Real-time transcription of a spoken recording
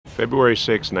February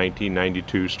 6,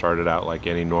 1992 started out like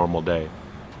any normal day.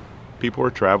 People were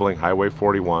traveling Highway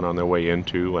 41 on their way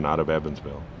into and out of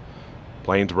Evansville.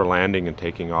 Planes were landing and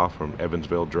taking off from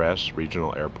Evansville Dress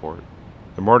Regional Airport.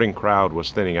 The morning crowd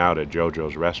was thinning out at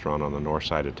JoJo's restaurant on the north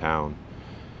side of town.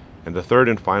 And the third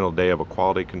and final day of a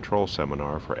quality control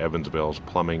seminar for Evansville's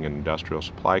Plumbing and Industrial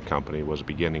Supply Company was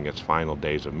beginning its final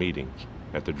days of meetings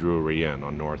at the Drury Inn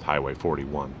on North Highway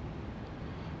 41.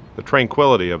 The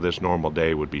tranquility of this normal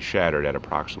day would be shattered at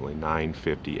approximately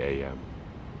 9:50 a.m.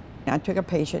 I took a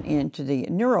patient into the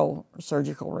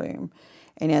neurosurgical room,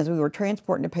 and as we were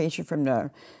transporting the patient from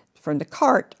the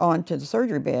cart onto the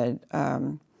surgery bed,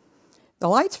 the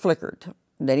lights flickered.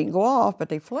 They didn't go off, but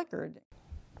they flickered.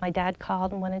 My dad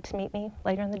called and wanted to meet me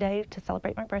later in the day to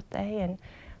celebrate my birthday and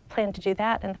planned to do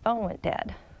that, and the phone went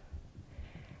dead.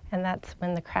 And that's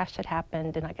when the crash had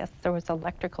happened, and I guess there was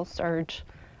electrical surge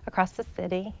across the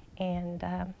city, and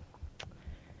I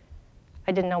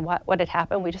didn't know what had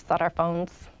happened. We just thought our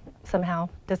phones somehow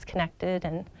disconnected,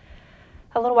 and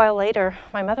a little while later,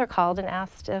 my mother called and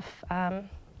asked if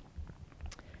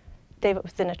David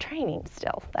was in a training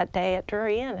still that day at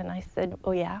Drury Inn, and I said,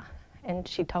 oh yeah, and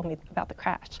she told me about the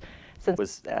crash. It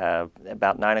was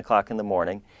about 9 o'clock in the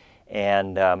morning,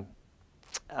 and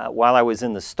while I was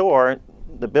in the store,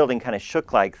 the building kind of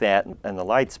shook like that, and the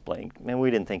lights blinked. And we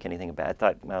didn't think anything about it. I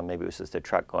thought, well, maybe it was just a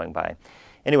truck going by.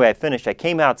 Anyway, I finished. I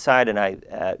came outside, and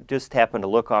I just happened to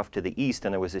look off to the east,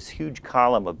 and there was this huge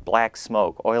column of black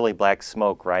smoke, oily black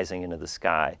smoke rising into the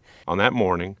sky. On that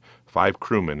morning, 5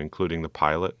 crewmen, including the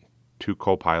pilot, 2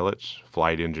 co-pilots,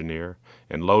 flight engineer,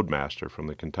 and loadmaster from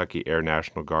the Kentucky Air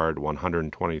National Guard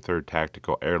 123rd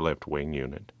Tactical Airlift Wing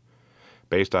Unit,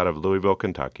 based out of Louisville,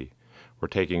 Kentucky, were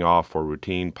taking off for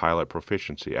routine pilot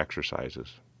proficiency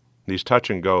exercises. These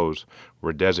touch-and-goes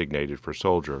were designated for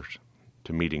soldiers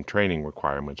to meeting training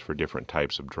requirements for different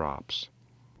types of drops.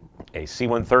 A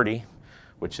C-130,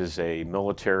 which is a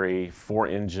military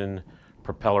 4-engine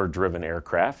propeller-driven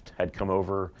aircraft, had come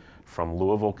over from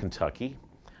Louisville, Kentucky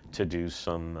to do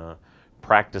some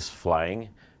practice flying.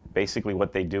 Basically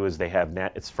what they do is they have,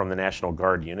 it's from the National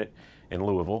Guard unit in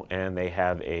Louisville, and they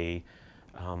have a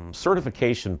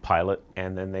certification pilot,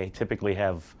 and then they typically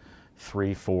have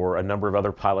 3, 4, a number of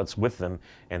other pilots with them,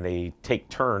 and they take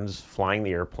turns flying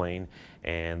the airplane,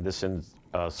 and this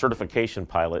certification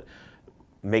pilot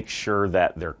makes sure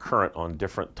that they're current on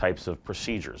different types of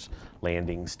procedures,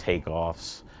 landings,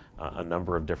 takeoffs, a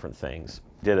number of different things.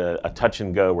 Did a touch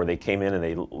and go where they came in and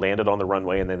they landed on the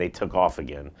runway and then they took off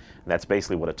again. And that's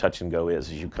basically what a touch and go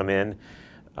is you come in,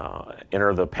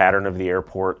 enter the pattern of the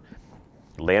airport,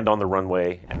 land on the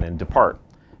runway, and then depart.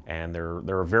 And there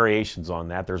are variations on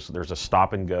that. There's a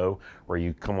stop and go where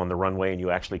you come on the runway and you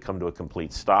actually come to a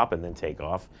complete stop and then take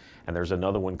off. And there's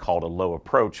another one called a low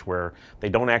approach where they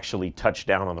don't actually touch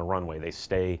down on the runway. They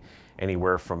stay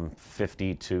anywhere from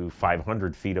 50 to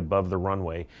 500 feet above the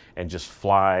runway and just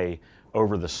fly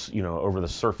over the, over the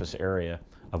surface area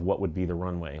of what would be the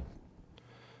runway.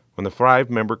 When the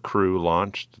 5-member crew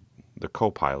launched, the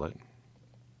co-pilot,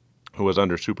 who was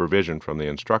under supervision from the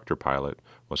instructor pilot,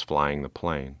 was flying the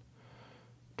plane.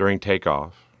 During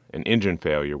takeoff, an engine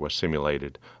failure was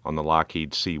simulated on the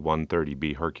Lockheed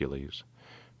C-130B Hercules,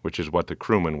 which is what the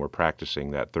crewmen were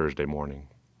practicing that Thursday morning.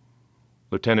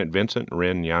 Lieutenant Vincent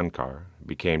Rin Yankar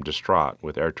became distraught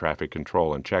with air traffic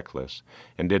control and checklists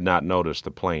and did not notice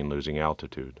the plane losing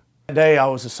altitude. That day I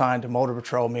was assigned to motor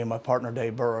patrol, me and my partner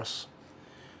Dave Burris.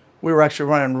 We were actually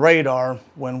running radar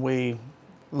when we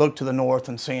looked to the north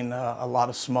and seen a lot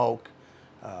of smoke.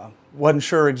 Wasn't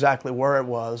sure exactly where it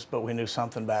was, but we knew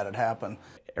something bad had happened.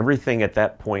 Everything at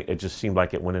that point, it just seemed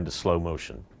like it went into slow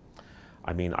motion.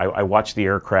 I mean, I watched the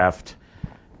aircraft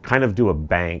kind of do a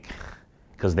bank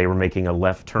because they were making a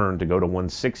left turn to go to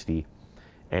 160,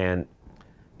 and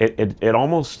it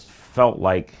almost felt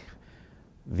like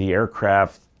the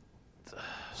aircraft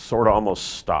sort of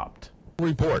almost stopped.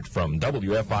 Report from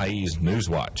WFIE's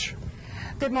Newswatch.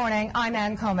 Good morning, I'm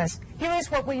Ann Comas. Here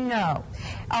is what we know.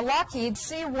 A Lockheed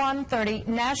C-130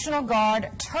 National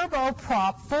Guard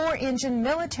turboprop 4-engine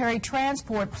military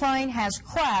transport plane has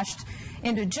crashed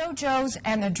into JoJo's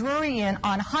and the Drury Inn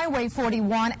on Highway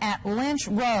 41 at Lynch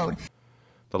Road.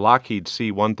 The Lockheed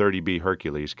C-130B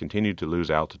Hercules continued to lose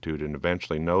altitude and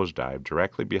eventually nosedived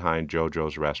directly behind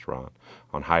JoJo's restaurant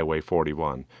on Highway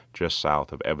 41, just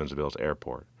south of Evansville's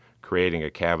airport, creating a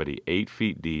cavity 8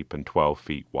 feet deep and 12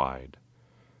 feet wide.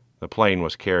 The plane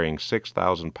was carrying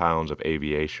 6,000 pounds of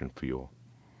aviation fuel.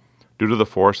 Due to the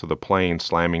force of the plane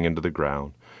slamming into the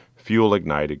ground, fuel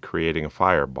ignited, creating a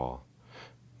fireball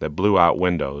that blew out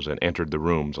windows and entered the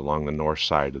rooms along the north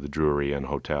side of the Drury Inn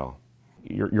Hotel.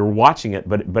 you're watching it,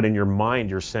 but in your mind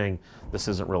you're saying, this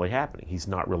isn't really happening. He's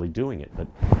not really doing it. But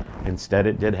instead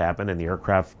it did happen, and the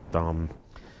aircraft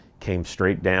came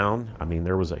straight down. I mean,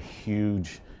 there was a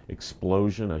huge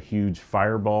explosion, a huge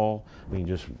fireball. I mean,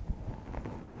 just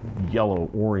yellow,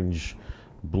 orange,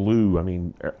 blue. I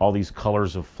mean, all these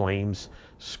colors of flames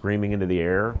screaming into the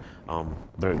air.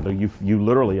 You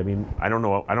literally, I mean, I don't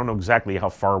know exactly how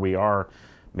far we are,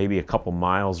 maybe a couple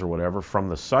miles or whatever from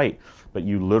the site, but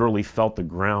you literally felt the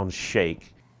ground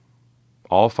shake.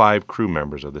 All 5 crew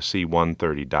members of the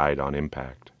C-130 died on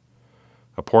impact.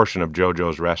 A portion of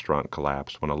JoJo's restaurant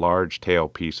collapsed when a large tail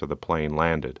piece of the plane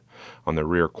landed on the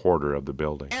rear quarter of the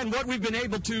building. And what we've been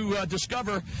able to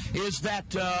discover is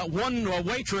that one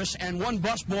waitress and one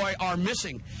busboy are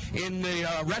missing in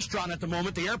the restaurant at the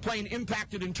moment. The airplane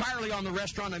impacted entirely on the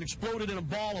restaurant and exploded in a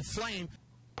ball of flame.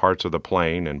 Parts of the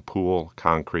plane and pool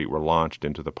concrete were launched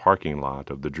into the parking lot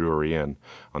of the Drury Inn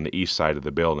on the east side of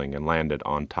the building and landed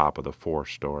on top of the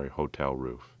 4-story hotel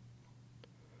roof.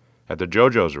 At the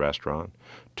JoJo's restaurant,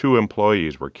 2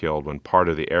 employees were killed when part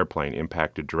of the airplane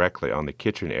impacted directly on the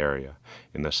kitchen area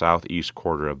in the southeast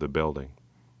quarter of the building.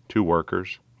 2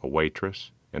 workers, a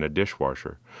waitress, and a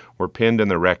dishwasher were pinned in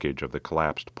the wreckage of the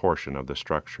collapsed portion of the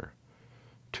structure.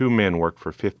 2 men worked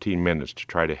for 15 minutes to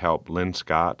try to help Lynn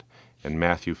Scott and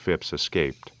Matthew Phipps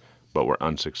escaped, but were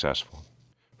unsuccessful.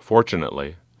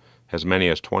 Fortunately, as many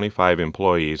as 25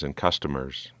 employees and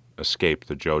customers escaped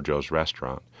the JoJo's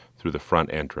restaurant through the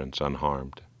front entrance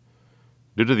unharmed.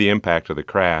 Due to the impact of the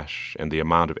crash and the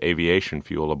amount of aviation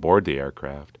fuel aboard the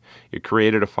aircraft, it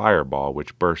created a fireball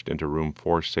which burst into room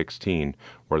 416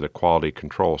 where the quality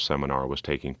control seminar was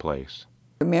taking place.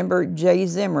 Remember Jay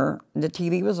Zimmer, the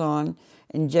TV was on,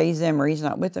 and Jay Zimmer, he's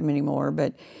not with them anymore,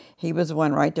 but he was the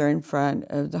one right there in front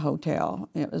of the hotel.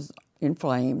 It was in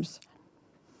flames.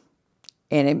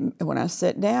 And when I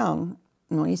sat down,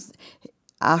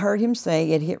 I heard him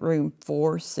say it hit room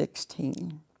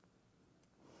 416.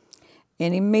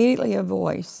 And immediately a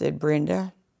voice said,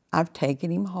 "Brenda, I've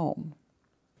taken him home."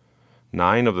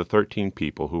 9 of the 13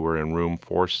 people who were in room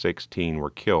 416 were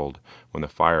killed when the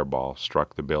fireball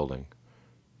struck the building.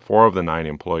 4 of the 9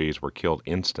 employees were killed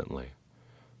instantly.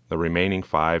 The remaining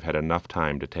 5 had enough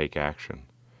time to take action.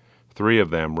 3 of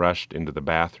them rushed into the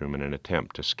bathroom in an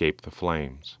attempt to escape the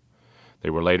flames. They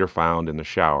were later found in the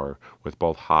shower with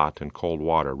both hot and cold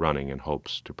water running in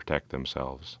hopes to protect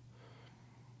themselves.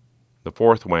 The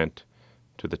 4th went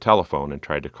to the telephone and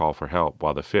tried to call for help,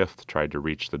 while the 5th tried to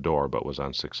reach the door but was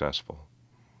unsuccessful.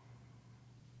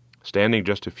 Standing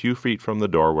just a few feet from the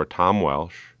door were Tom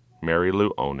Welsh, Mary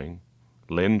Lou Owning,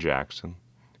 Lynn Jackson,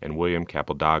 and William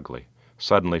Capodogli,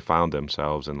 suddenly found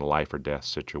themselves in a life-or-death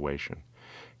situation.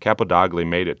 Capodogli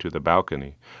made it to the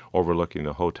balcony overlooking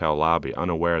the hotel lobby,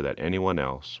 unaware that anyone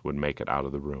else would make it out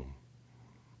of the room.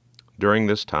 During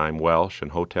this time, Welsh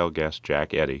and hotel guest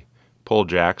Jack Eddy pulled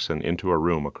Jackson into a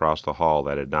room across the hall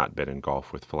that had not been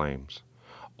engulfed with flames.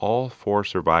 All 4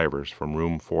 survivors from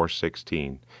room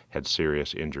 416 had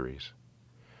serious injuries.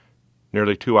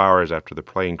 Nearly 2 hours after the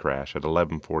plane crash at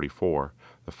 11:44,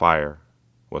 the fire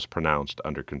was pronounced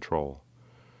under control.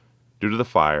 Due to the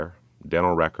fire,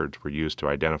 dental records were used to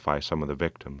identify some of the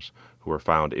victims who were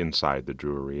found inside the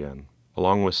Drury Inn.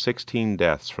 Along with 16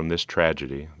 deaths from this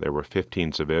tragedy, there were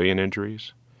 15 civilian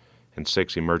injuries and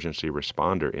 6 emergency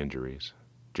responder injuries.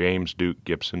 James Duke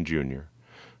Gibson, Jr.,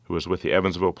 who was with the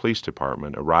Evansville Police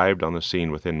Department, arrived on the scene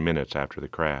within minutes after the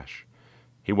crash.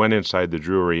 He went inside the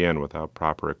Drury Inn without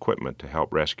proper equipment to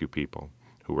help rescue people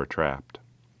who were trapped.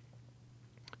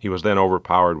 He was then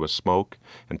overpowered with smoke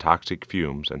and toxic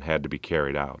fumes and had to be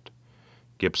carried out.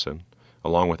 Gibson,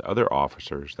 along with other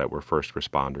officers that were first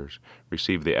responders,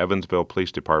 received the Evansville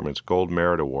Police Department's Gold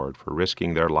Merit Award for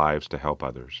risking their lives to help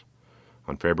others.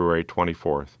 On February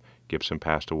 24th, Gibson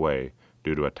passed away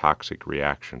due to a toxic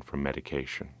reaction from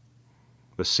medication.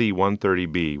 The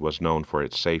C-130B was known for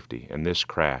its safety, and this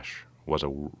crash was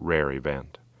a rare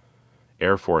event.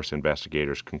 Air Force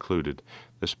investigators concluded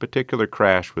this particular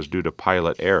crash was due to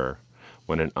pilot error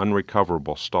when an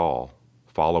unrecoverable stall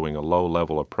following a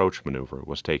low-level approach maneuver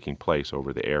was taking place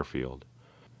over the airfield.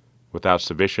 Without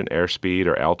sufficient airspeed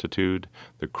or altitude,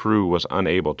 the crew was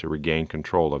unable to regain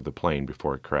control of the plane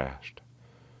before it crashed.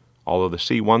 Although the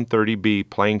C-130B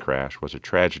plane crash was a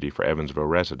tragedy for Evansville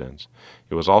residents,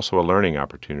 it was also a learning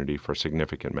opportunity for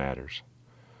significant matters.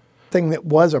 Thing that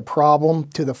was a problem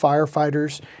to the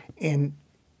firefighters, and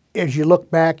as you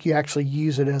look back, you actually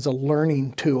use it as a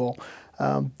learning tool.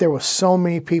 there was so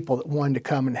many people that wanted to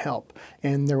come and help.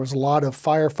 And there was a lot of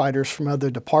firefighters from other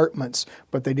departments,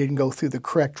 but they didn't go through the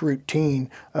correct routine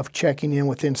of checking in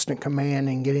with Incident Command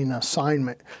and getting an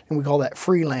assignment. And we call that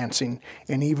freelancing.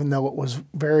 And even though it was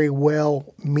very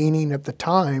well-meaning at the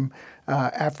time,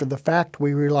 after the fact,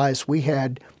 we realized we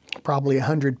had probably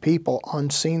 100 people on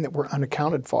scene that were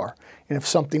unaccounted for. And if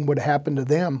something would have happened to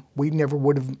them, we never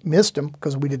would have missed them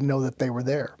because we didn't know that they were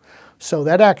there. So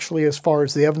that actually, as far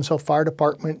as the Evansville Fire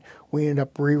Department, we ended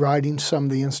up rewriting some of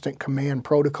the Incident Command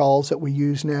protocols that we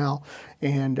use now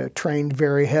and trained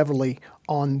very heavily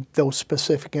on those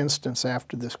specific incidents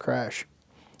after this crash.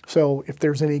 So if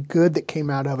there's any good that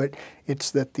came out of it, it's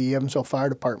that the Evansville Fire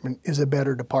Department is a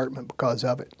better department because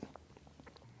of it.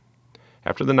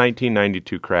 After the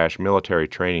 1992 crash, military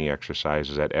training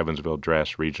exercises at Evansville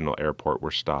Dress Regional Airport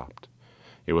were stopped.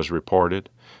 It was reported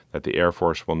that the Air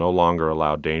Force will no longer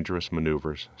allow dangerous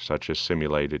maneuvers such as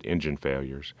simulated engine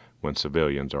failures when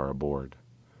civilians are aboard.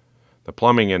 The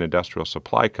Plumbing and Industrial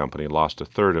Supply Company lost a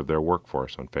third of their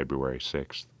workforce on February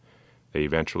 6th. They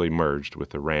eventually merged with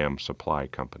the Ram Supply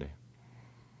Company.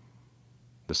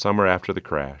 The summer after the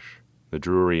crash, the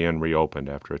Drury Inn reopened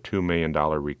after a $2 million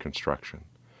reconstruction.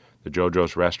 The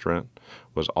JoJo's restaurant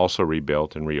was also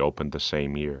rebuilt and reopened the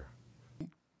same year.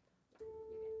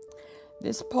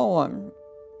 This poem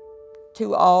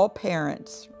to all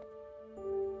parents.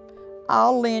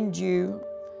 I'll lend you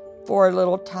for a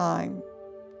little time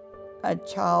a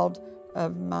child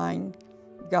of mine,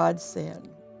 God said,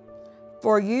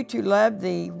 for you to love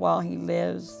thee while he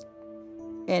lives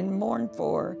and mourn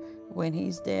for when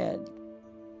he's dead.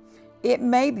 It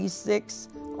may be 6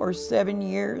 or 7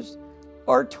 years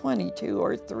or 22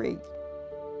 or 3.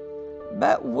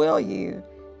 But will you,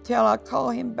 till I call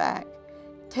him back,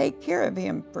 take care of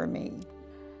him for me?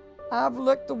 I've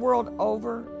looked the world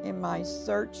over in my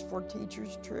search for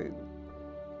teachers true,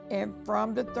 and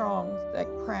from the throngs that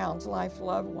crowns life's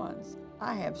loved ones,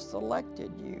 I have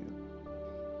selected you.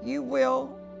 You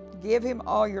will give him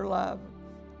all your love,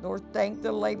 nor think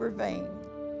the labor vain,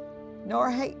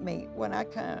 nor hate me when I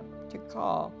come to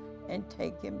call and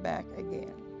take him back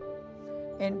again.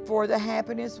 And for the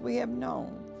happiness we have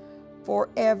known,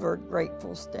 forever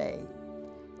grateful stay.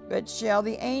 But shall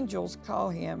the angels call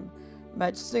him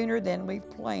much sooner than we've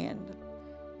planned,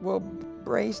 we'll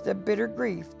brace the bitter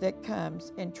grief that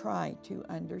comes and try to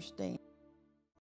understand.